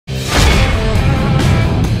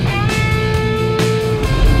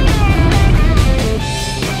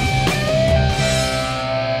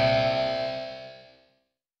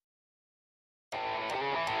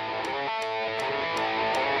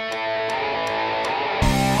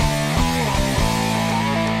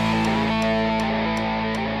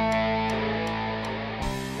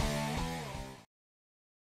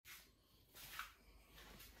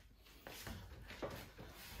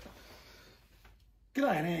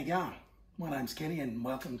you going? My name's Kenny and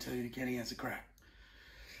welcome to Kenny Has a Crack.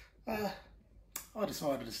 I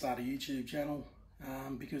decided to start a YouTube channel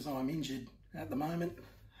because I'm injured at the moment.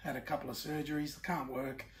 Had a couple of surgeries, can't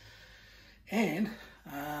work, and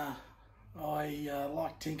I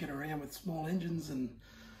like tinkering around with small engines and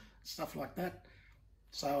stuff like that.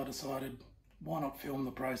 So I decided, why not film the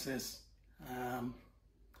process?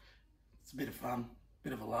 It's a bit of fun,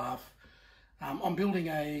 bit of a laugh. I'm building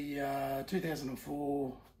a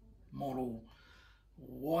 2004 model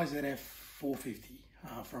YZF450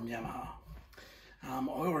 from Yamaha. I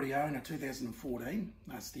already own a 2014,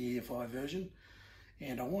 that's the EFI version,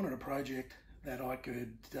 and I wanted a project that I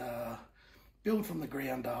could build from the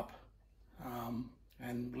ground up,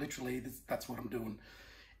 and literally that's what I'm doing.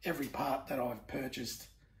 Every part that I've purchased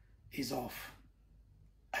is off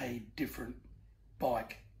a different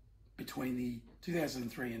bike between the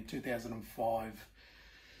 2003 and 2005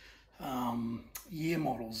 year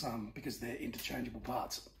models, because they're interchangeable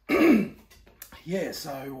parts. Yeah,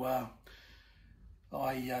 so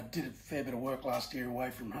I did a fair bit of work last year away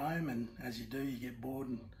from home, and as you do, you get bored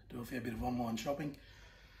and do a fair bit of online shopping,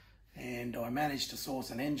 and I managed to source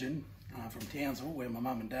an engine from Townsville, where my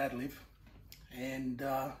mum and dad live, and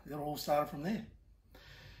it all started from there.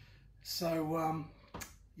 So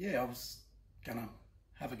yeah, I was gonna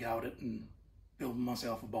have a go at it and build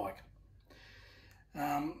myself a bike.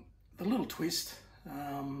 The little twist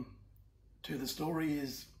to the story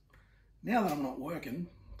is, now that I'm not working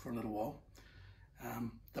for a little while,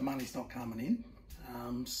 the money's not coming in,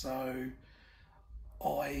 so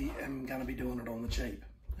I am going to be doing it on the cheap.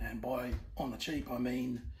 And by on the cheap, I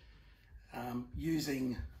mean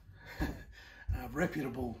using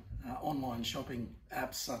reputable online shopping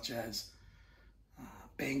apps such as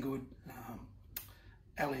Banggood,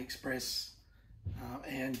 AliExpress,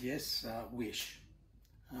 and yes, Wish.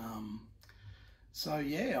 So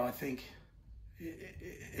yeah, I think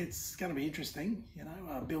it's going to be interesting, you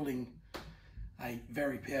know, building a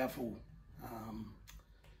very powerful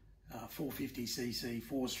 450cc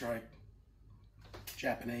 4-stroke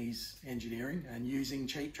Japanese engineering and using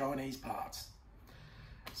cheap Chinese parts.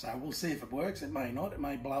 So we'll see if it works. It may not. It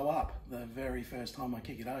may blow up the very first time I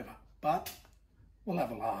kick it over, but we'll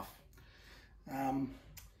have a laugh. And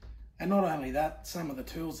not only that, some of the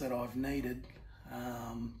tools that I've needed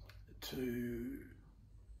to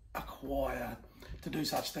acquire to do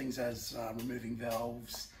such things as removing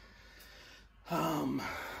valves,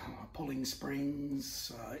 pulling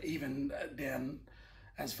springs, even down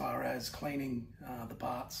as far as cleaning the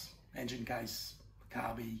parts, engine case,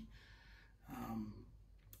 carby,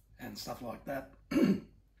 and stuff like that.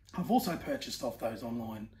 I've also purchased off those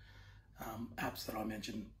online apps that I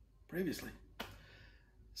mentioned previously.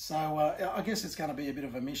 So I guess it's going to be a bit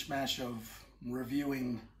of a mishmash of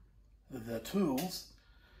reviewing the tools,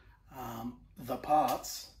 the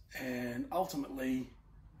parts, and ultimately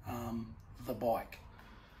the bike.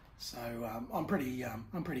 So I'm pretty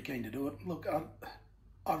keen to do it. Look,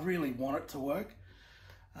 I really want it to work.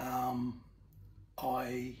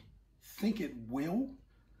 I think it will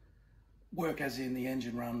work, as in the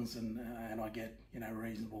engine runs and I get, you know,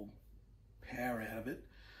 reasonable power out of it.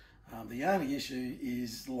 The only issue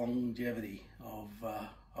is longevity of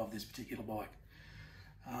this particular bike.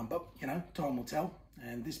 But, you know, time will tell.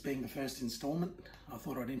 And this being the first installment, I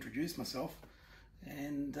thought I'd introduce myself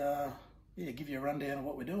and yeah, give you a rundown of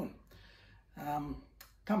what we're doing.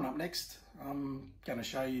 Coming up next, I'm going to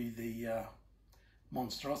show you the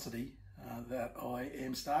monstrosity that I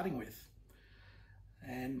am starting with.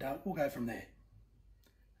 And we'll go from there.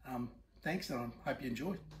 Thanks, and I hope you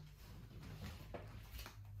enjoy.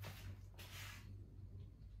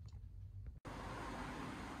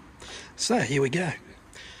 So here we go.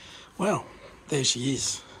 Well, there she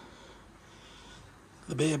is.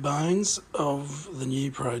 The bare bones of the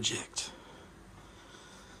new project.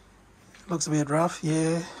 Looks a bit rough,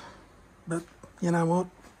 yeah, but you know what?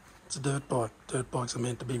 It's a dirt bike. Dirt bikes are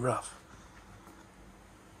meant to be rough.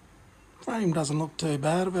 Frame doesn't look too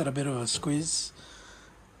bad. I've had a bit of a squiz.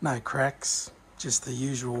 No cracks, just the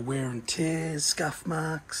usual wear and tear, scuff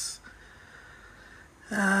marks.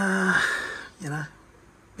 You know,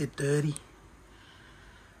 bit dirty,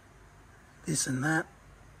 this and that,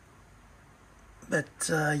 but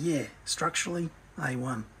yeah, structurally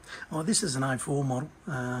A1. Oh, this is an 04 model.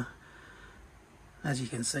 As you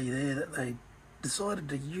can see there, that they decided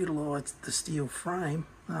to utilise the steel frame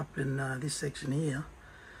up in this section here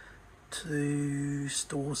to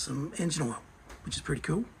store some engine oil, which is pretty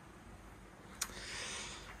cool.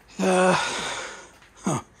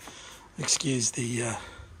 Excuse the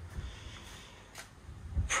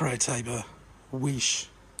Pro Taper Wish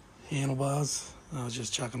handlebars. I was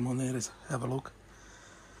just chucking them on there to have a look.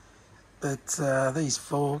 But these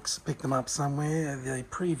forks, picked them up somewhere. The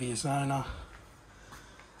previous owner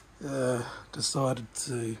decided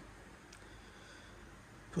to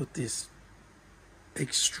put this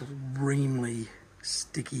extremely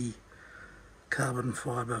sticky carbon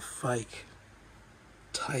fibre fake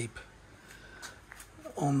tape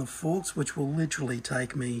on the forks, which will literally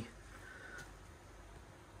take me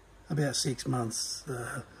about 6 months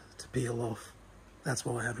to peel off. That's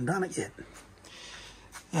why I haven't done it yet.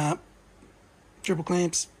 Triple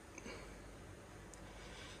clamps,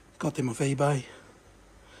 got them off eBay,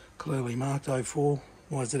 clearly marked 04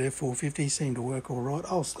 YZF450, seem to work all right.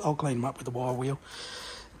 I'll clean them up with the wire wheel,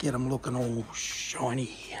 get them looking all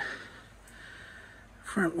shiny.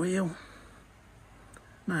 Front wheel,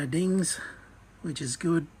 no dings, which is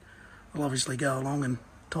good. I'll obviously go along and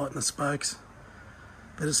tighten the spokes,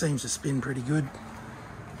 but it seems to spin pretty good.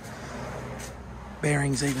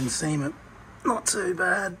 Bearings even seem not too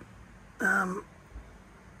bad.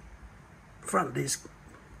 Front disc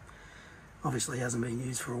obviously hasn't been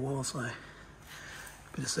used for a while, so a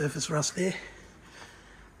bit of surface rust there.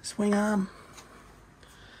 Swing arm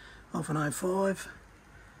off an 05,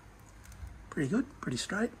 pretty good, pretty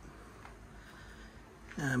straight.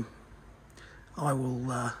 I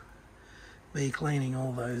will be cleaning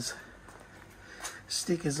all those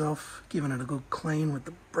stickers off, giving it a good clean with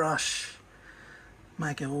the brush,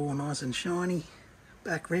 make it all nice and shiny.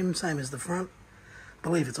 Back rim, same as the front. I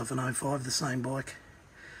believe it's off an 05, the same bike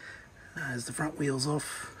as the front wheels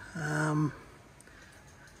off.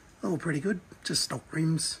 All pretty good, just stock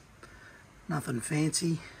rims, nothing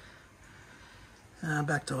fancy.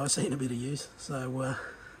 Back tyres seen a bit of use, so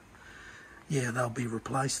yeah, they'll be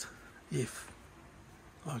replaced if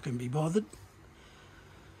I can be bothered.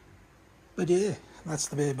 But yeah, that's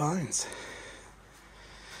the bare bones.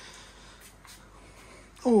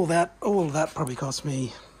 All of that probably cost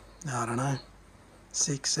me, I don't know,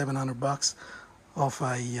 $600-700 off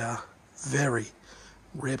a very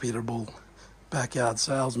reputable backyard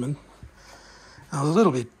salesman. I was a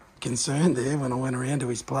little bit concerned there when I went around to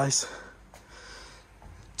his place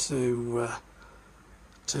to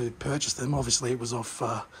purchase them. Obviously it was off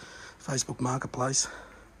Facebook Marketplace.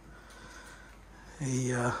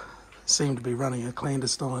 He seemed to be running a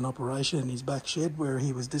clandestine operation in his back shed where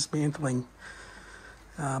he was dismantling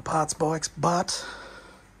parts bikes, but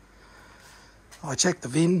I checked the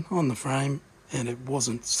VIN on the frame and it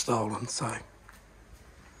wasn't stolen, so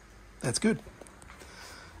that's good.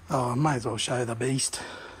 Oh, I may as well show the beast.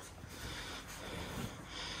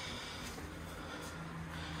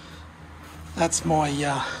 That's my,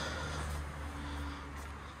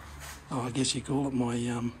 I guess you call it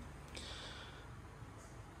my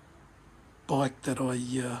bike that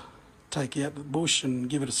I take out the bush and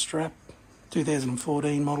give it a strap.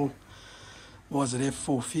 2014 model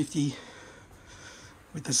YZF450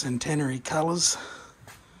 with the centenary colours.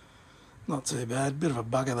 Not too bad. Bit of a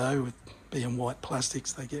bugger though, with being white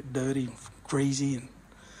plastics. They get dirty, greasy, and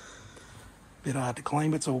a bit hard to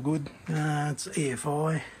clean, but it's all good. It's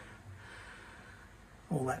EFI.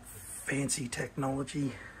 All that fancy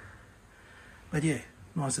technology. But yeah,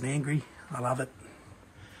 nice and angry. I love it.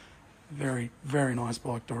 Very, very nice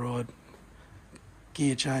bike to ride.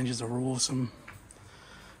 Gear changes are awesome.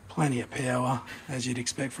 Plenty of power, as you'd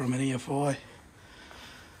expect from an EFI.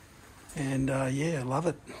 And yeah, I love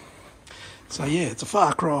it. So yeah, it's a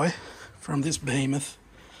far cry from this behemoth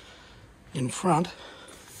in front,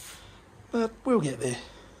 but we'll get there.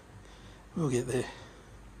 We'll get there.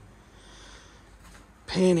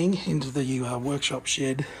 Panning into the workshop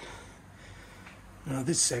shed.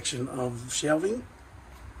 This section of shelving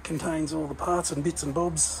contains all the parts and bits and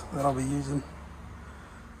bobs that I'll be using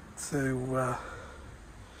to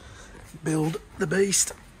build the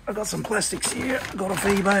beast. I've got some plastics here, got off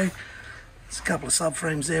eBay. There's a couple of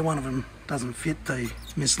subframes there, one of them doesn't fit, they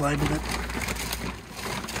mislabeled it.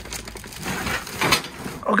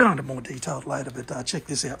 I'll go into more detail later, but check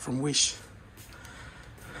this out from Wish.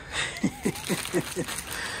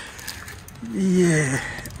 Yeah,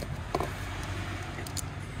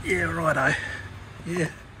 righto. Yeah,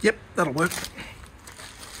 yep, that'll work.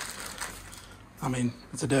 I mean,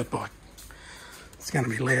 it's a dirt bike. It's going to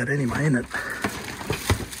be loud anyway, isn't it?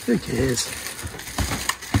 Who cares?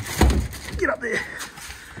 Get up there.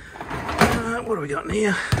 What have we got in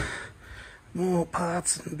here? More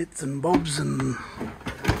parts and bits and bobs and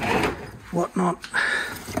whatnot.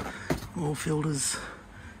 More filters,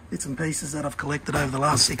 bits and pieces that I've collected over the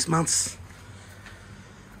last 6 months.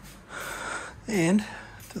 And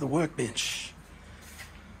to the workbench.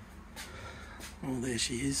 Oh, there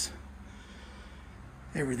she is.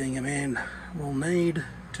 everything a man will need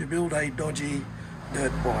to build a dodgy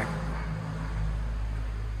dirt bike.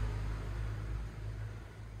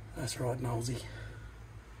 That's right, Nolsey.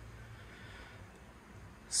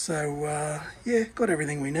 So yeah, got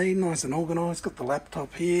everything we need, nice and organised. Got the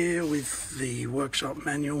laptop here with the workshop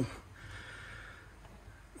manual,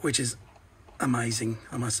 which is amazing.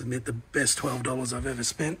 I must admit, the best $12 I've ever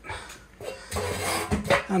spent.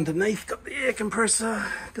 Underneath, got the air compressor,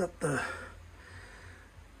 got the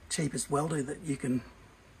cheapest welder that you can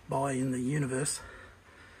buy in the universe.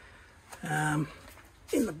 In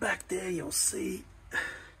the back there, you'll see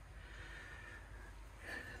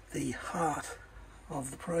the heart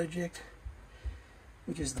of the project,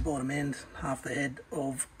 which is the bottom end, half the head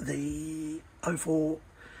of the 04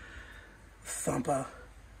 thumper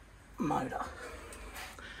motor.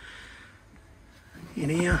 In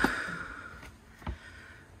here,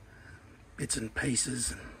 bits and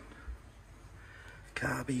pieces and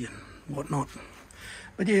carby and whatnot.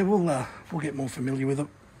 But yeah, we'll get more familiar with it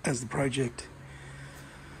as the project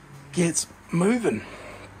gets moving.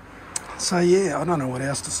 So yeah, I don't know what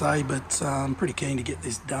else to say, but I'm pretty keen to get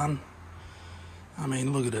this done. I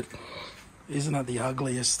mean, look at it. Isn't it the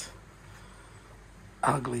ugliest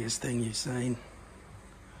thing you've seen?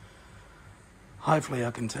 Hopefully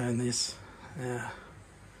I can turn this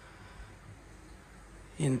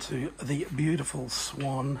into the beautiful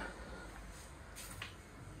swan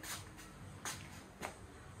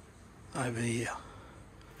over here.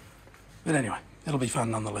 But anyway, it'll be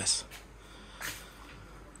fun nonetheless.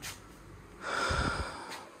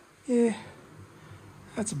 Yeah,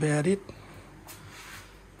 that's about it.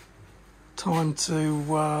 Time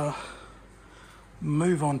to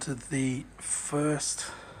move on to the first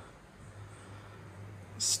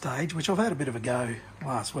stage, which I've had a bit of a go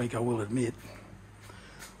last week, I will admit.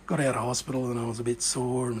 Got out of hospital and I was a bit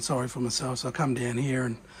sore and sorry for myself, so I come down here,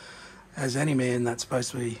 and as any man that's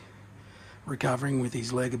supposed to be recovering with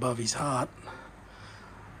his leg above his heart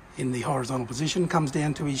in the horizontal position, comes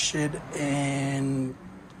down to his shed and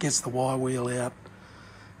gets the wire wheel out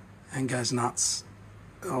and goes nuts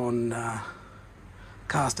on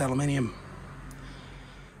cast aluminium.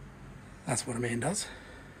 That's what a man does.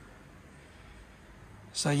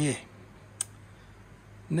 So yeah,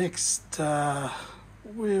 next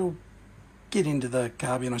we'll get into the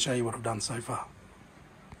carby and I'll show you what I've done so far.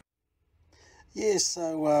 Yeah,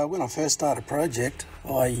 so when I first started a project,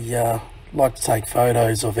 I like to take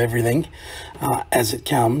photos of everything as it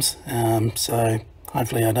comes, so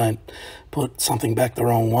hopefully I don't put something back the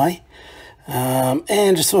wrong way,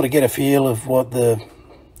 and just sort of get a feel of what the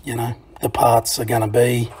parts are going to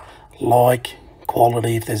be like,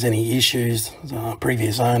 quality, if there's any issues.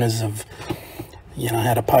 Previous owners have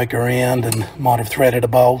had to poke around and might have threaded a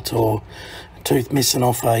bolt or a tooth missing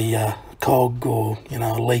off a cog, or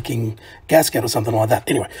a leaking gasket or something like that.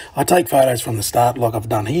 Anyway, I take photos from the start like I've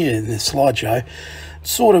done here in this slideshow,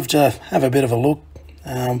 sort of to have a bit of a look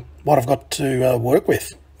what I've got to work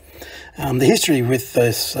with. The history with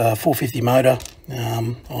this 450 motor,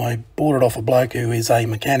 I bought it off a bloke who is a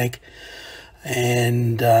mechanic,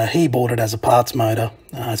 and he bought it as a parts motor.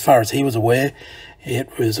 As far as he was aware,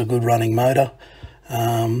 it was a good running motor.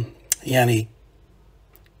 He only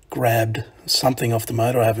grabbed something off the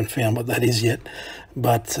motor. I haven't found what that is yet,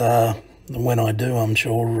 but when I do, I'm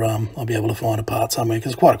sure I'll be able to find a part somewhere,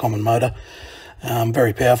 because it's quite a common motor.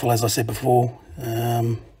 Very powerful, as I said before.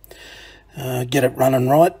 Get it running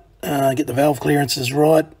right, get the valve clearances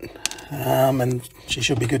right, and she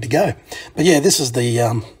should be good to go. But yeah, this is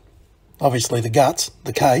the obviously the guts,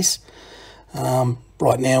 the case.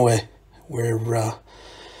 Right now we're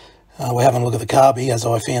having a look at the carby as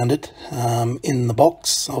I found it in the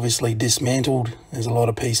box, obviously dismantled. There's a lot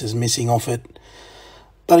of pieces missing off it.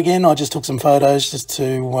 But again, I just took some photos just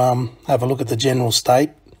to have a look at the general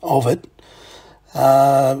state of it.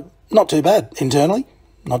 Not too bad internally,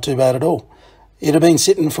 not too bad at all. It had been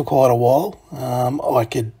sitting for quite a while. I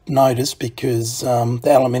could notice because the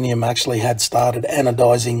aluminium actually had started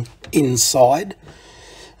anodizing inside.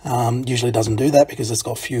 Usually doesn't do that because it's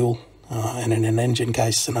got fuel. And in an engine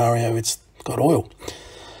case scenario, it's got oil.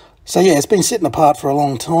 So yeah, it's been sitting apart for a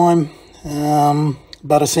long time,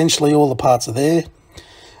 but essentially all the parts are there.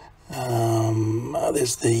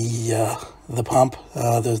 There's the pump,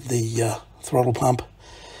 there's the throttle pump,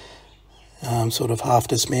 sort of half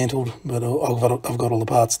dismantled, but I've got all the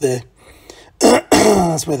parts there.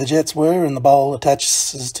 That's where the jets were, and the bowl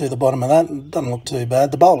attaches to the bottom of that. It doesn't look too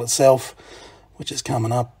bad. The bowl itself, which is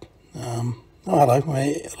coming up. Oh, hello.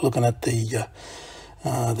 We're looking at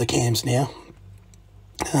the cams now.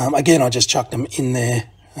 Again, I just chucked them in there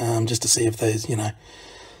just to see if there's,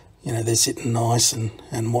 you know, they're sitting nice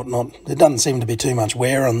and whatnot. There doesn't seem to be too much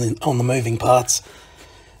wear on the moving parts.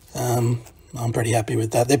 I'm pretty happy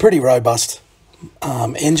with that. They're pretty robust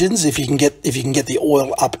engines if you can get the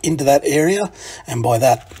oil up into that area, and by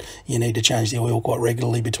that you need to change the oil quite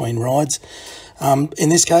regularly between rides. In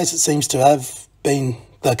this case, it seems to have been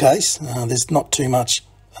the case. There's not too much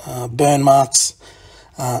burn marks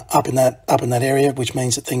up in that area, which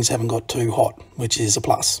means that things haven't got too hot, which is a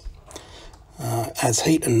plus. As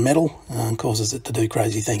heat and metal causes it to do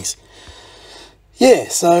crazy things. Yeah,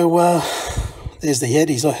 so there's the head.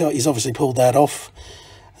 He's obviously pulled that off.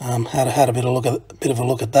 Had a bit of a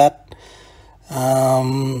look at that.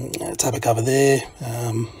 Taper cover there.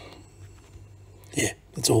 Yeah,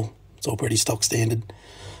 it's all pretty stock standard.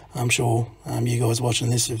 I'm sure you guys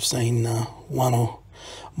watching this have seen one or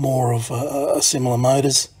more of similar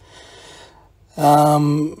motors.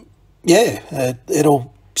 Yeah, it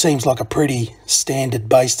all seems like a pretty standard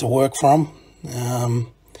base to work from.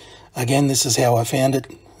 Again, this is how I found it.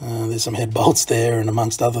 There's some head bolts there, and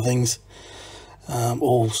amongst other things,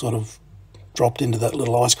 all sort of dropped into that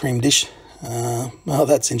little ice cream dish. Well,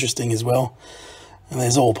 that's interesting as well. And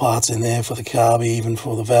there's all parts in there for the carb, even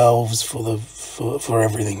for the valves, for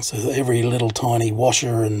everything. So every little tiny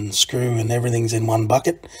washer and screw and everything's in one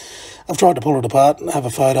bucket. I've tried to pull it apart and have a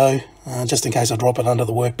photo, just in case I drop it under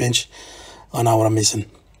the workbench. I know what I'm missing.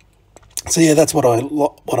 So yeah, that's what I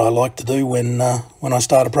like to do when I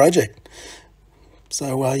start a project.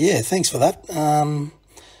 So yeah, thanks for that.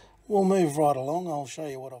 We'll move right along. I'll show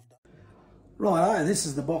you what I've done. Right, this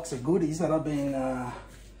is the box of goodies that I've been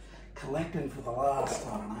collecting for the last,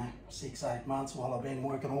 I don't know, 6-8 months while I've been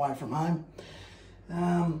working away from home.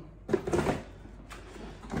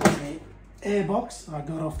 The air box I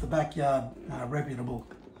got off the Backyard reputable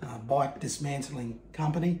bike dismantling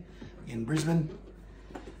company in Brisbane.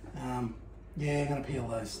 Yeah, I'm going to peel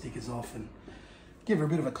those stickers off and give her a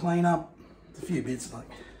bit of a clean up. A few bits like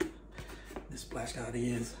this splash guard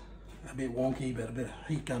here is a bit wonky, but a bit of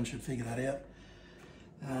heat gun should figure that out.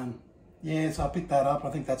 Yeah, so I picked that up.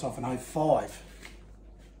 I think that's off an 05.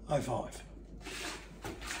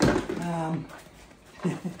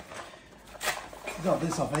 Got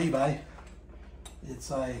this off eBay.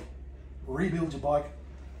 It's a rebuild your bike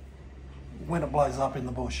when it blows up in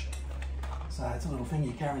the bush. So it's a little thing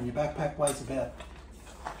you carry in your backpack, weighs about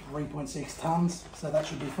 3.6 tons, so that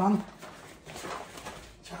should be fun.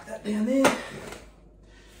 Chuck that down there.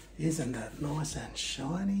 Isn't that nice and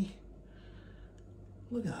shiny?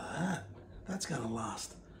 Look at that. That's going to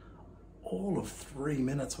last all of 3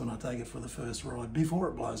 minutes when I take it for the first ride before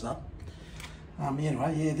it blows up.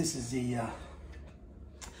 Anyway, yeah, this is the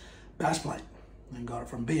bash plate. I got it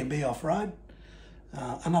from B&B Off-Road.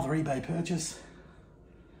 Another eBay purchase.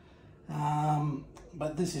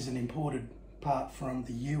 But this is an imported part from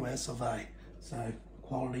the US of A. So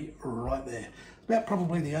quality right there. It's about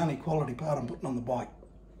probably the only quality part I'm putting on the bike.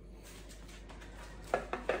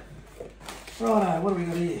 Righto, what do we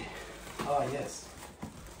got here? Oh yes,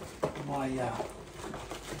 my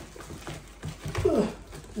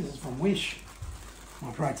this is from Wish.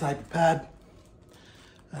 My Pro Taper pad,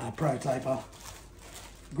 Pro Taper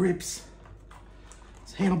grips,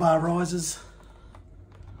 it's handlebar risers.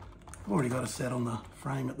 I've already got a set on the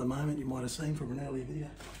frame at the moment. You might have seen from an earlier video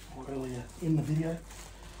or earlier in the video.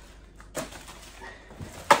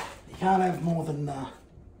 You can't have more than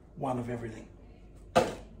one of everything.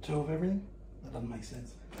 2 of everything. That doesn't make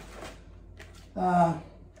sense.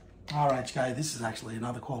 RHK, this is actually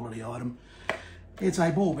another quality item. It's a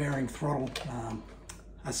ball bearing throttle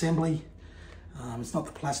assembly. It's not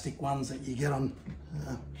the plastic ones that you get on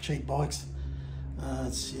cheap bikes. Yeah,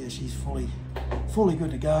 she's fully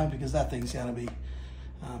good to go, because that thing's going to be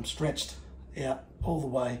stretched out all the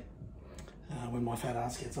way when my fat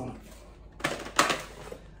ass gets on it.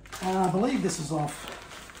 I believe this is off.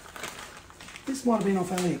 This might have been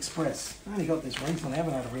off AliExpress. I only got this recently. I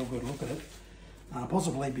haven't had a real good look at it.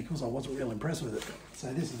 Possibly because I wasn't real impressed with it.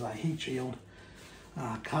 So this is a heat shield,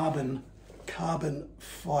 carbon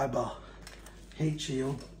fiber heat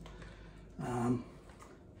shield,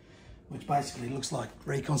 which basically looks like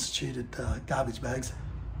reconstituted garbage bags.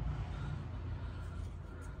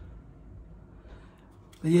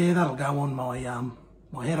 But yeah, that'll go on my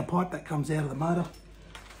my header pipe that comes out of the motor.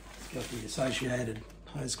 It's got the associated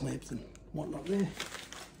hose clamps and whatnot there.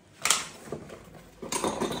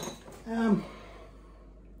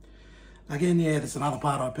 Again, yeah, that's another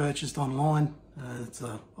part I purchased online. It's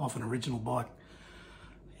off an original bike.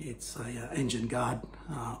 It's a engine guard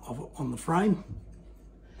on the frame.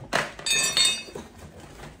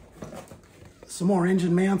 Some more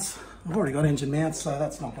engine mounts. I've already got engine mounts, so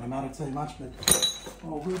that's not going to matter too much, but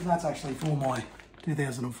all good. That's actually for my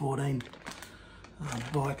 2014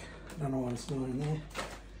 bike. I don't know what it's doing in there.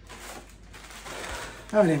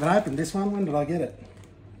 I haven't even opened this one. When did I get it?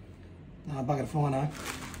 Bugger if I know.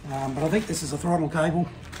 But I think this is a throttle cable.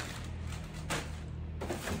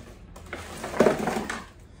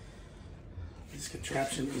 This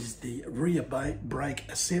contraption is the rear brake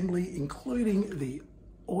assembly, including the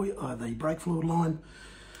brake fluid line.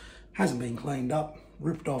 Hasn't been cleaned up,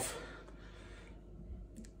 ripped off.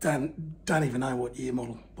 Don't even know what year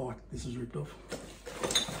model bike this is ripped off.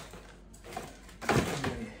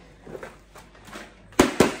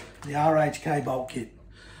 The RHK bolt kit.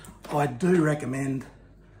 I do recommend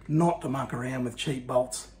not to muck around with cheap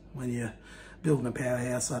bolts when you're building a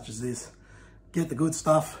powerhouse such as this. Get the good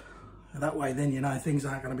stuff, and that way then you know things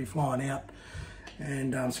aren't going to be flying out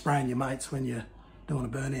and spraying your mates when you're doing a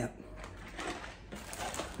burnout.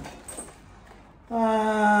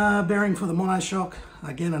 Bearing for the monoshock,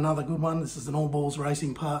 again another good one. This is an all balls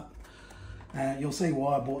racing part. You'll see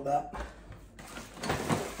why I bought that.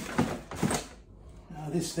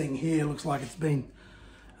 This thing here looks like it's been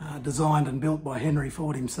designed and built by Henry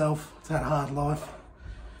Ford himself. It's had a hard life.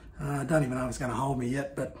 I don't even know if it's going to hold me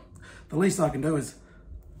yet, but the least I can do is,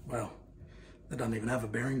 well, they don't even have a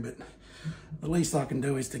bearing, but the least I can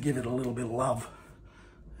do is to give it a little bit of love,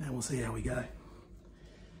 and we'll see how we go.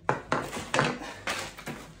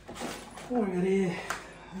 What we got here?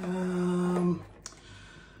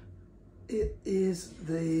 It is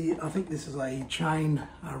the, I think this is a chain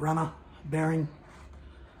runner bearing.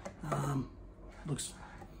 Looks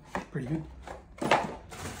pretty good.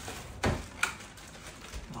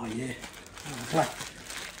 Oh yeah,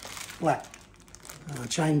 black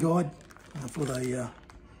chain guide for the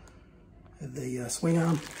swing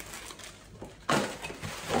arm.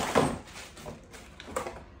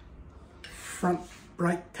 Front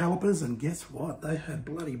brake calipers, and guess what? They had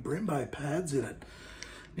bloody Brembo pads in it.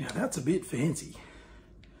 Now that's a bit fancy.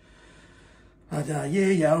 But yeah,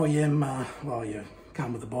 your OEM, well, you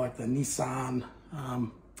come with the bike, the Nissan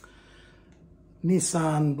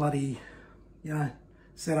bloody, you know,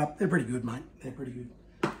 setup. They're pretty good, mate. They're pretty good.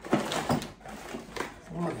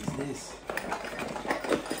 What is this?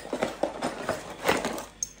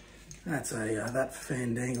 That's that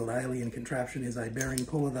fandangled alien contraption is a bearing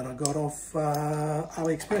puller that I got off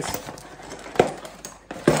AliExpress.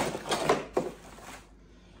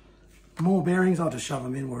 More bearings, I'll just shove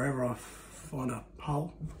them in wherever I find a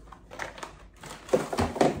hole.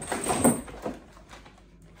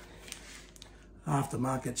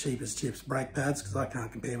 Aftermarket cheap as chips brake pads, because I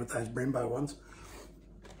can't compare with those Brembo ones.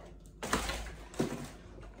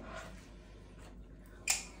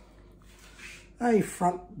 A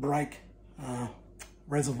front brake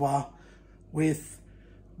reservoir with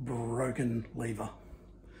broken lever,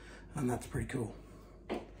 and that's pretty cool.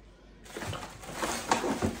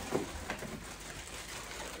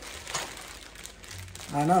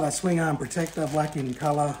 Another swing arm protector, black in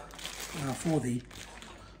colour, for the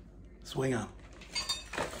swing arm.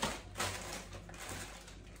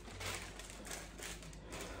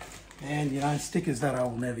 And you know, stickers that I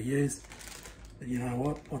will never use, but you know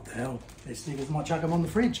what the hell, these stickers, might chuck them on the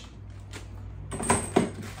fridge.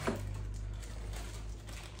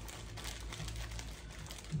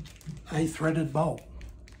 A threaded bolt,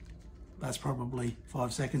 that's probably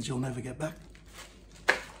 5 seconds you'll never get back.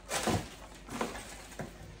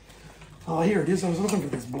 Oh, here it is. I was looking for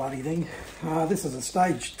this bloody thing. This is a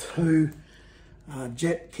stage 2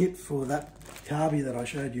 jet kit for that carby that I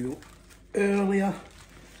showed you earlier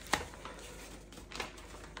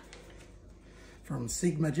from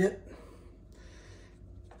Sigma Jet.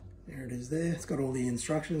 There it is there. It's got all the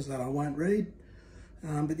instructions that I won't read.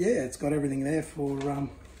 But yeah, it's got everything there for, like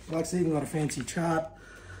I said, even got a fancy chart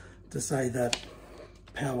to say that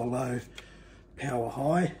power low, power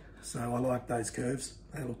high. So I like those curves.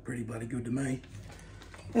 They look pretty bloody good to me.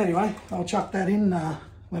 Anyway, I'll chuck that in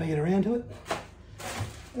when I get around to it.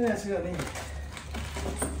 What else we got in here?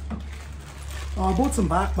 Oh, I bought some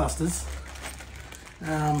bark busters.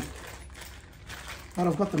 But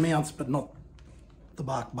I've got the mounts, but not the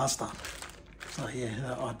bark buster. So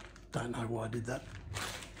yeah, I don't know why I did that.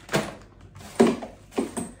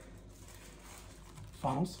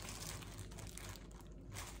 Funnels.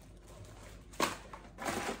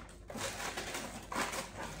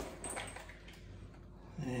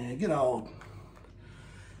 Good old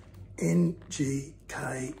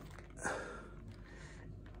NGK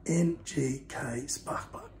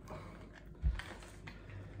spark plug,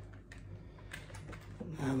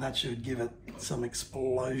 and that should give it some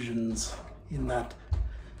explosions in that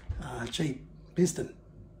cheap piston.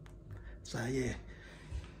 So yeah,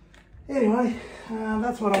 Anyway,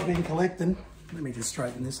 that's what I've been collecting. Let me just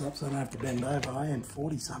straighten this up so I don't have to bend over. I am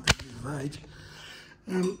 40-something years of age.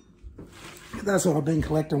 That's what I've been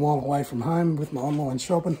collecting while away from home with my online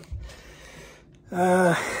shopping.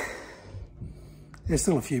 There's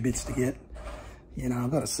still a few bits to get. You know,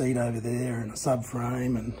 I've got a seat over there and a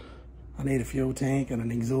subframe, and I need a fuel tank and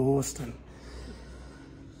an exhaust, and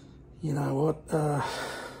you know what, a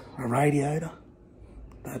radiator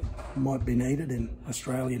that might be needed in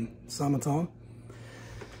Australian summertime.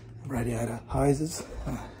 Radiator hoses,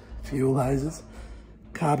 fuel hoses,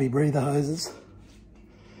 carby breather hoses.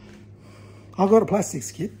 I've got a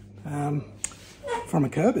plastics kit from a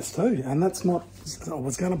Kerbis too, and that's not, I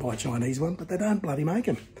was going to buy a Chinese one, but they don't bloody make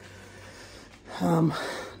them.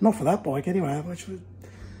 Not for that bike anyway, which was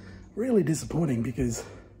really disappointing because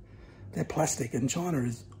they're plastic, and China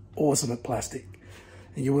is awesome at plastic.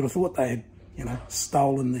 And you would have thought they had, you know,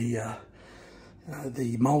 stolen the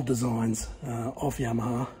mould designs off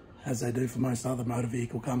Yamaha, as they do for most other motor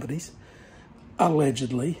vehicle companies,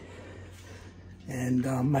 allegedly, and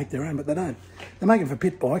make their own, but they don't. They make them for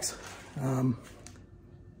pit bikes, but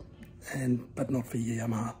not for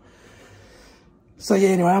Yamaha. So yeah,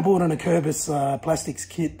 anyway, I bought in a Kerbis plastics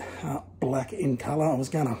kit, black in colour. I was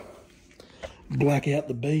going to black out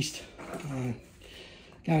the beast. Going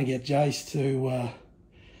to get Jace to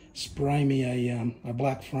spray me a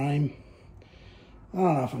black frame. I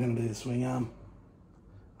don't know if I'm going to do the swing arm.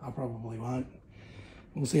 I probably won't.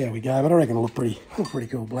 We'll see how we go, but I reckon it'll look pretty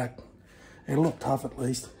cool black. It'll look tough at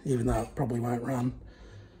least, even though it probably won't run.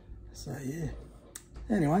 So yeah.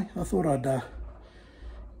 Anyway, I thought I'd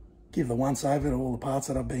give the once over to all the parts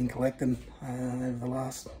that I've been collecting over the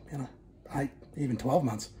last, 8, even 12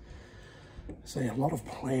 months. So yeah, a lot of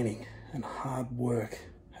planning and hard work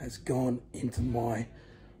has gone into my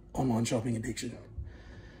online shopping addiction.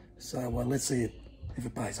 So let's see if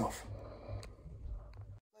it pays off.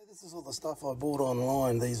 This is all the stuff I bought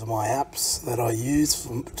online. These are my apps that I use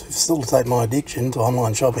to facilitate my addiction to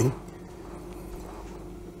online shopping.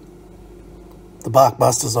 The bark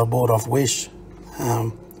busters I bought off Wish,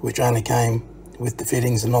 which only came with the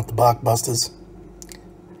fittings and not the bark busters.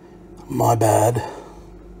 My bad.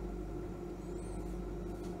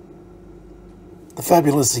 The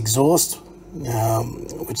fabulous exhaust,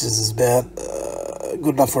 which is about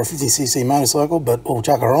good enough for a 50cc motorcycle, but all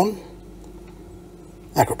chucker on.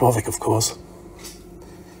 Akrapovic, of course.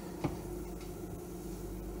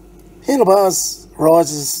 Handlebars,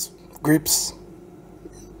 risers, grips,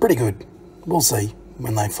 pretty good. We'll see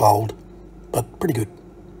when they fold, but pretty good.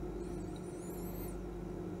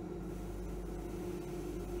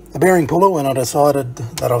 A bearing puller when I decided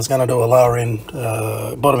that I was going to do a lower end,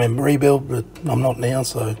 bottom end rebuild, but I'm not now,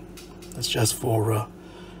 so that's just for, I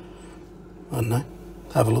don't know,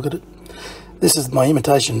 have a look at it. This is my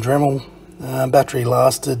imitation Dremel. Battery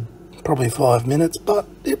lasted probably 5 minutes, but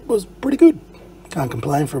it was pretty good. Can't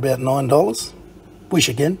complain for about $9. Wish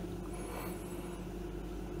again.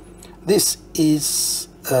 This is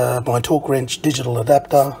my torque wrench digital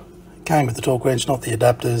adapter. Came with the torque wrench, not the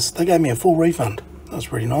adapters. They gave me a full refund. That was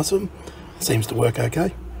pretty nice of them. Seems to work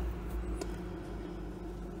okay.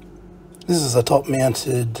 This is a top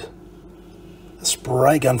mounted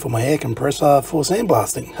spray gun for my air compressor for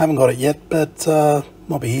sandblasting. Haven't got it yet, but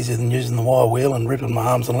might be easier than using the wire wheel and ripping my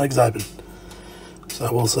arms and legs open.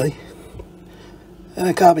 So we'll see.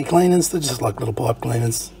 And carby cleaners, they're just like little pipe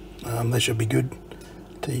cleaners. They should be good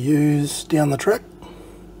to use down the track.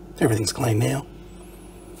 Everything's clean now.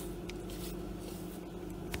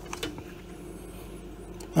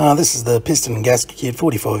 This is the piston and gasket kit,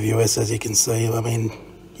 45 US, as you can see. I mean,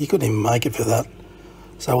 you couldn't even make it for that.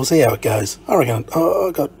 So we'll see how it goes. I reckon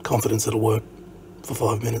I got confidence it'll work for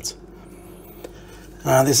 5 minutes.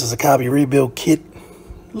 This is a carby rebuild kit.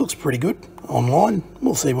 Looks pretty good online.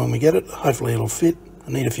 We'll see when we get it. Hopefully it'll fit.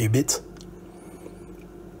 I need a few bits.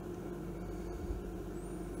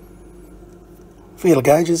 Feeler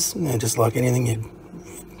gauges, just like anything you'd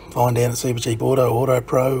find down at Super Cheap Auto, Auto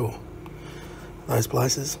Pro, or those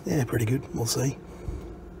places. Yeah, pretty good. We'll see.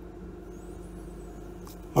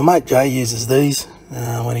 My mate Jay uses these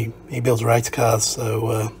when he builds race cars,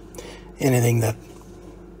 so anything that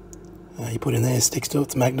you put in there sticks to it,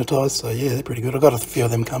 it's magnetised, so yeah, they're pretty good. I've got a few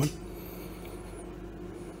of them coming.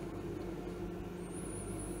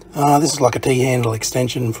 This is like a T-handle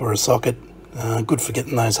extension for a socket, good for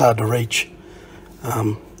getting those hard to reach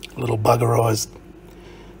little buggerized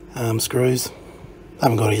screws.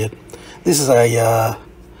 Haven't got it yet. This is a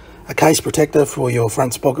case protector for your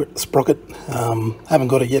front sprocket. Haven't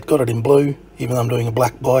got it yet, got it in blue, even though I'm doing a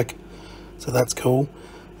black bike, so that's cool.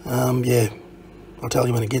 Yeah, I'll tell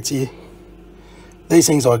you when it gets here. These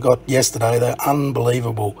things I got yesterday, they're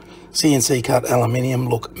unbelievable. CNC cut aluminium,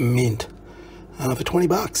 look mint, for 20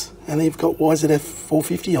 bucks. And they've got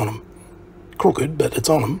YZF450 on them. Crooked, but it's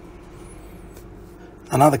on them.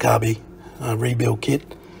 Another carby rebuild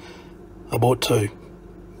kit. I bought 2,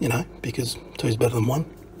 you know, because 2's better than 1.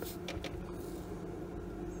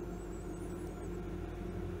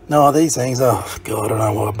 No, these things, oh God, I don't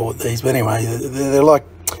know why I bought these, but anyway, they're like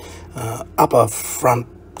upper front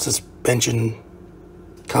suspension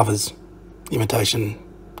covers, imitation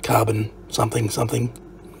carbon something,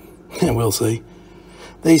 and we'll see.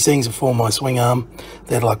 These things are for my swing arm.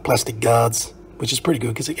 They're like plastic guards, which is pretty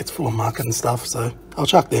good because it gets full of muck and stuff, so I'll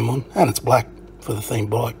chuck them on, and it's black for the themed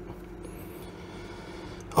bike.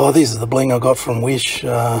 Oh, this is the bling I got from Wish.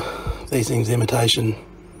 These things, imitation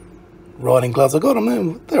riding gloves. I got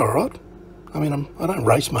them, they're alright. I mean, I don't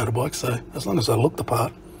race motorbikes, so as long as I look the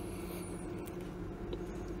part.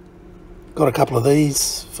 Got a couple of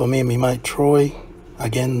these for me and my mate Troy.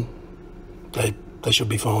 Again, they should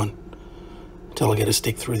be fine until I get a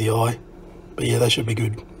stick through the eye. But yeah, they should be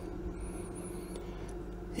good.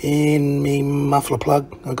 In me muffler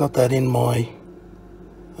plug, I got that in my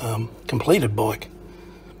completed bike.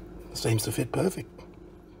 Seems to fit perfect.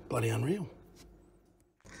 Bloody unreal.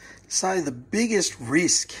 So the biggest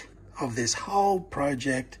risk of this whole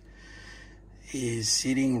project is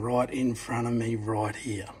sitting right in front of me right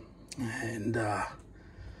here. And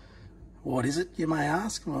what is it, you may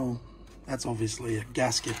ask? Well, that's obviously a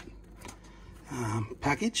gasket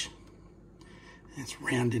package. It's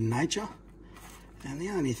round in nature. And the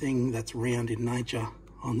only thing that's round in nature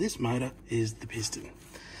on this motor is the piston.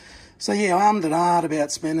 So yeah, I ummed and ahed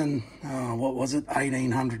about spending, what was it,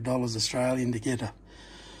 $1,800 Australian to get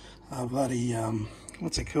a bloody,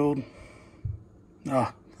 what's it called?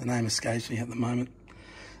 Oh, the name escapes me at the moment.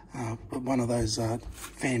 But one of those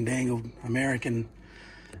fandangled American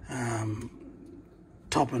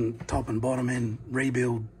top and bottom end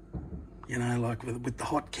rebuild, you know, like with the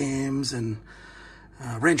hot cams and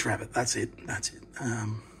wrench rabbit. That's it.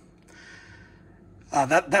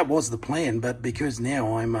 That was the plan, but because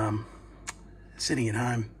now I'm sitting at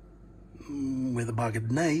home with a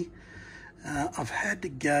buggered knee, I've had to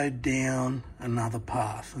go down another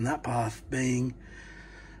path, and that path being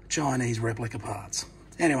Chinese replica parts.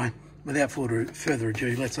 Anyway, without further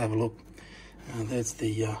ado, let's have a look. That's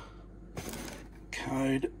the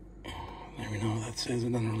code. I don't know what that says.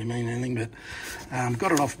 It doesn't really mean anything, but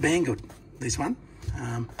got it off Banggood, this one.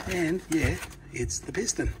 And yeah, it's the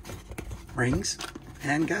piston, rings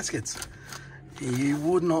and gaskets. You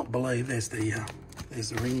would not believe there's the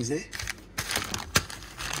rings there.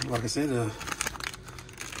 Like I said,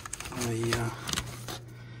 I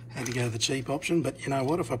had to go the cheap option, but you know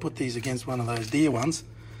what? If I put these against one of those deer ones,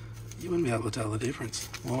 you wouldn't be able to tell the difference.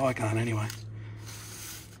 Well, I can't anyway.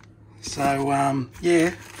 So yeah,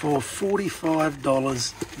 for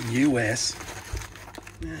 $45 US,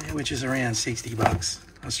 which is around 60 bucks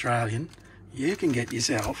Australian, you can get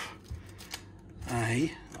yourself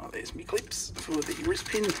a, oh, there's my clips for the wrist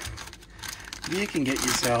pin. You can get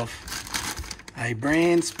yourself a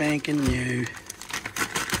brand spanking new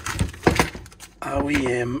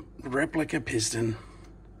OEM replica piston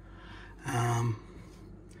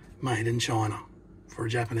made in China for a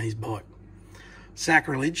Japanese bike.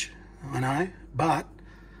 Sacrilege, I know, but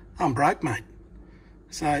I'm broke, mate.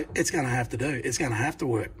 So it's going to have to do. It's going to have to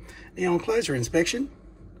work. Now, on closer inspection,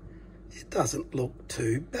 it doesn't look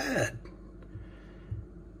too bad.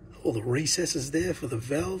 All the recesses there for the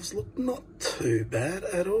valves look not too bad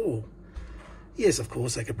at all. Yes, of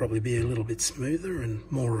course, they could probably be a little bit smoother and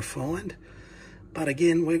more refined. But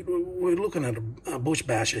again, we're looking at a bush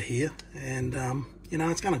basher here, and you know,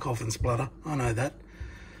 it's going to cough and splutter. I know that.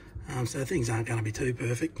 So things aren't going to be too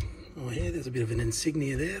perfect. Oh yeah, there's a bit of an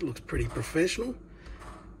insignia there. It looks pretty professional.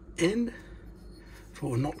 And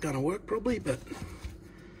for not going to work probably, but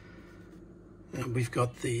we've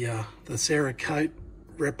got the Cerakote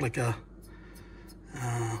replica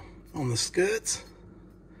on the skirts.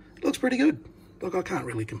 Looks pretty good. Look, I can't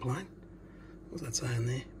really complain. What's that saying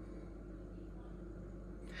there?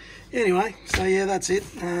 Anyway, so yeah, that's it.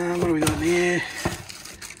 What do we got in here?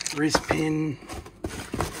 Wrist pin.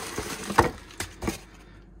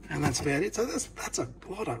 And that's about it. So that's a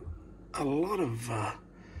lot of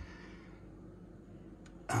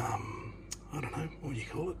I don't know, what do you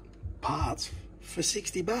call it? Parts for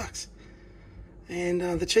 60 bucks. And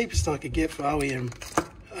the cheapest I could get for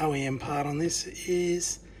OEM part on this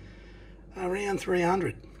is around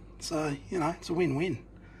 300. So, you know, it's a win-win.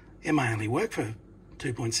 It may only work for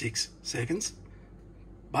 2.6 seconds,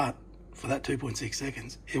 but for that 2.6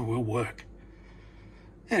 seconds, it will work.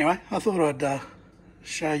 Anyway, I thought I'd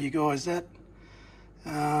show you guys that.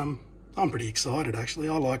 I'm pretty excited actually.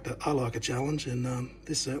 I like a challenge, and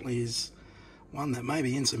this certainly is one that may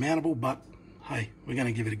be insurmountable, but hey, we're going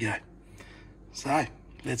to give it a go. So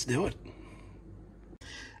let's do it.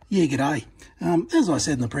 Yeah, g'day. As I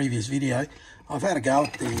said in the previous video, I've had a go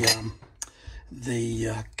at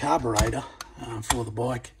the carburetor for the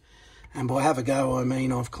bike, and by have a go I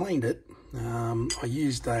mean I've cleaned it. I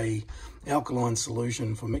used a alkaline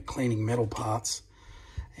solution for cleaning metal parts,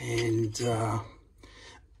 and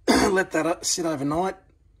let that sit overnight.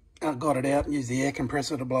 I got it out and used the air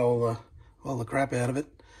compressor to blow all the crap out of it,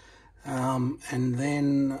 and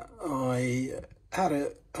then I had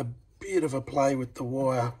a bit of a play with the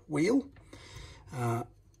wire wheel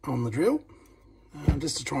on the drill,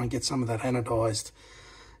 just to try and get some of that anodized,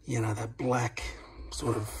 you know, that black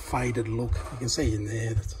sort of faded look. You can see in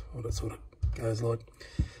there, that's what it sort of goes like.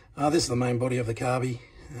 This is the main body of the carby.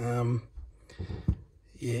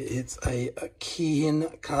 Yeah, it's a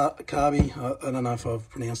Kian carby. I don't know if I've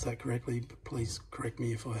pronounced that correctly, but please correct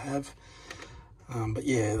me if I have. But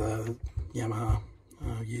yeah, the Yamaha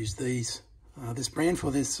used this brand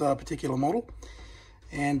for this particular model,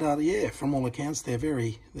 and yeah, from all accounts, they're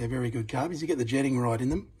very good carbies. You get the jetting right in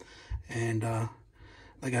them, and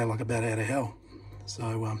they go like a bat out of hell.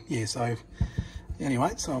 So yeah, so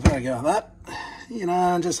anyway, so I've had a go at that. You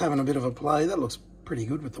know, just having a bit of a play. That looks pretty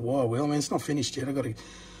good with the wire wheel. I mean, it's not finished yet. I've got to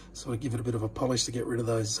sort of give it a bit of a polish to get rid of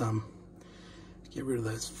those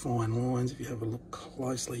fine lines. If you have a look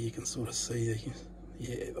closely, you can sort of see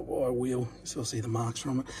the wire wheel. You still see the marks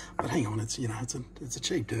from it. But hang on, it's, you know, it's a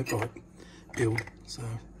cheap dirt bike build, so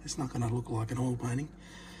it's not going to look like an oil painting.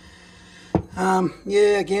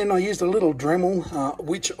 Yeah, again, I used a little Dremel,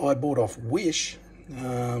 which I bought off Wish,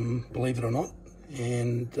 believe it or not,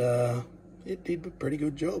 and it did a pretty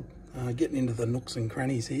good job. Getting into the nooks and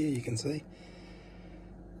crannies here, you can see.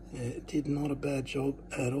 It did not a bad job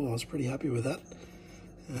at all. I was pretty happy with that.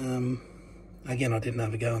 Again, I didn't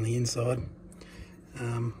have a go on the inside.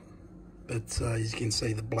 But as you can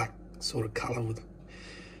see, the black sort of colour with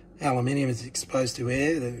aluminium is exposed to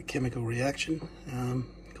air, the chemical reaction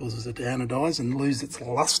causes it to anodize and lose its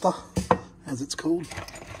luster, as it's called.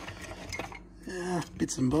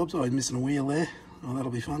 Bits and bobs. I was missing a wheel there. Oh,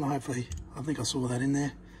 that'll be fun. Hopefully, I think I saw that in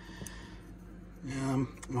there.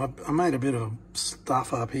 I made a bit of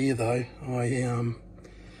stuff up here though. I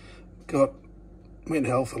went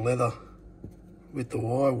hell for leather with the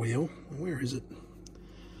wire wheel. Where is it?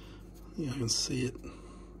 Yeah, I can see it.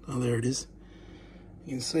 Oh, there it is.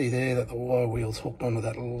 You can see there that the wire wheel's hooked onto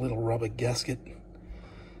that little rubber gasket.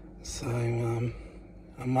 So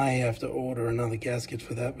I may have to order another gasket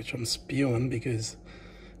for that, which I'm spewing because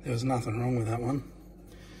there was nothing wrong with that one.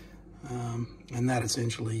 And that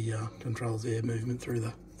essentially controls air movement through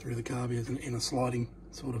the carby in a sliding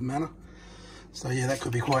sort of manner. So yeah, that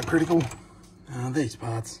could be quite critical. These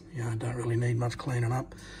parts, you know, don't really need much cleaning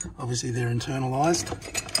up. Obviously they're internalised.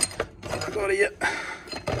 I got it.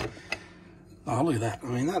 Oh, look at that. I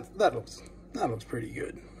mean, that looks pretty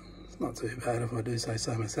good. It's not too bad if I do say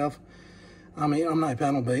so myself. I mean, I'm no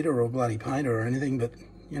panel beater or bloody painter or anything, but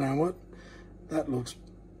you know what? That looks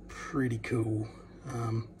pretty cool.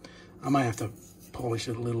 I may have to polish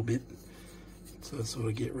it a little bit to sort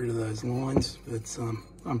of get rid of those lines, but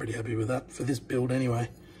I'm pretty happy with that for this build anyway.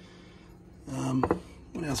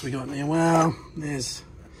 What else we got in there? Well, there's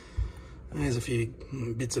a few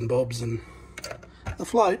bits and bobs, and the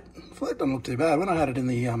float doesn't look too bad. When I had it in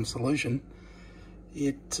the solution,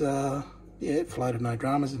 it floated no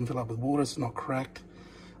dramas. It didn't fill up with water. It's not cracked.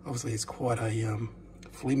 Obviously, it's quite a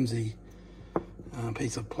flimsy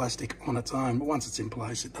piece of plastic on its own, but once it's in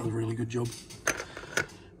place, it does a really good job.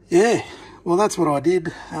 Yeah, well, that's what I did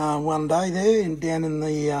one day there, down in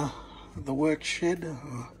the work shed,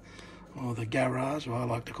 or the garage, or I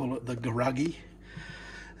like to call it the garage.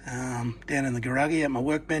 Down in the garage at my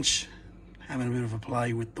workbench, having a bit of a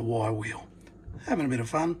play with the wire wheel, having a bit of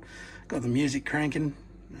fun. Got the music cranking.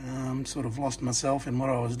 Sort of lost myself in what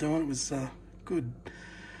I was doing. It was a good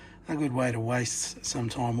way to waste some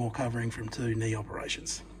time while covering from 2 knee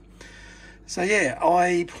operations. So yeah,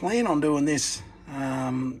 I plan on doing this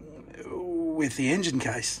with the engine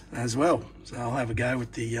case as well. So I'll have a go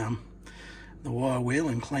with the wire wheel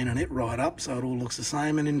and cleaning it right up so it all looks the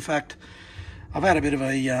same. And in fact, I've had a bit of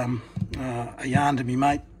a yarn to me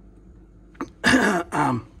mate,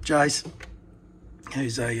 Jace,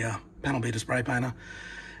 who's a panel beater spray painter,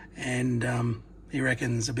 and he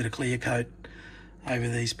reckons a bit of clear coat over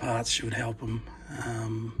these parts should help them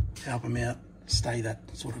out, stay that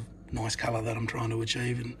sort of nice colour that I'm trying to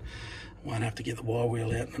achieve, and won't have to get the wire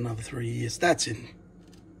wheel out in another 3 years. That's in,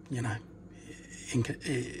 you know,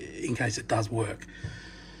 in case it does work,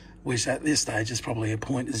 which at this stage is probably a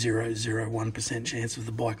 0.001% chance of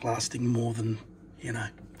the bike lasting more than, you know,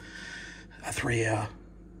 a 3-hour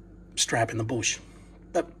strap in the bush.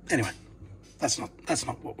 But anyway, that's not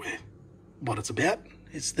what it's about.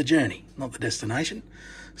 It's the journey, not the destination.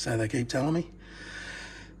 So they keep telling me.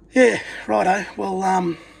 Yeah, righto. Well,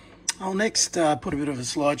 I'll next put a bit of a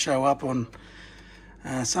slideshow up on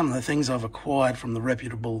some of the things I've acquired from the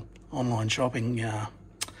reputable online shopping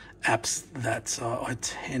apps that I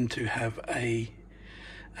tend to have a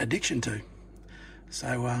addiction to.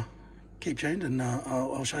 So keep tuned, and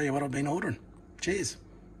I'll show you what I've been ordering. Cheers.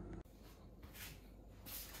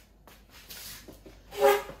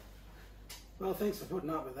 Well, thanks for putting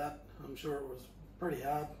up with that. I'm sure it was pretty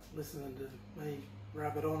hard listening to me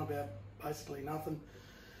rabbit on about basically nothing.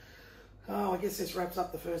 I guess this wraps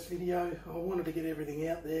up the first video. I wanted to get everything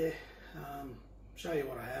out there, show you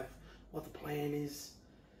what I have, what the plan is,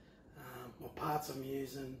 what parts I'm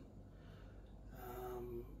using,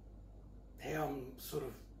 how I'm sort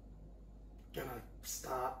of going to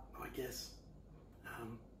start, I guess.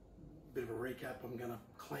 Bit of a recap, I'm going to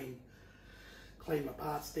clean my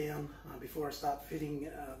parts down before I start fitting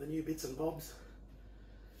the new bits and bobs.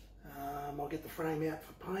 I'll get the frame out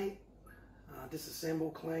for paint,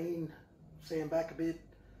 disassemble, clean, sand back a bit,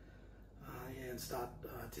 yeah, and start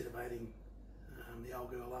titivating the old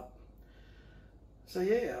girl up. So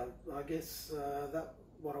yeah, I guess that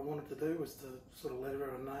what I wanted to do was to sort of let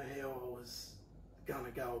everyone know how I was going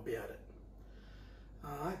to go about it.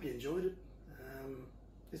 I hope you enjoyed it.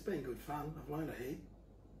 It's been good fun. I've learned a heap,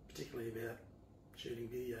 particularly about shooting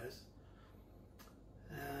videos.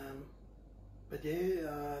 But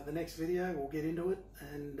yeah, the next video we'll get into it,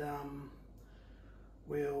 and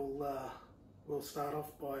we'll start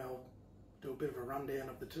off by, I'll do a bit of a rundown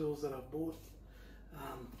of the tools that I've bought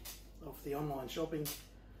off the online shopping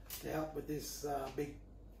to help with this big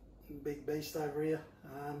beast over here,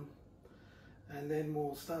 and then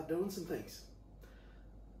we'll start doing some things,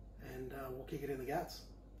 and we'll kick it in the guts.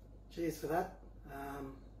 Cheers for that.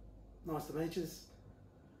 Nice to meet you.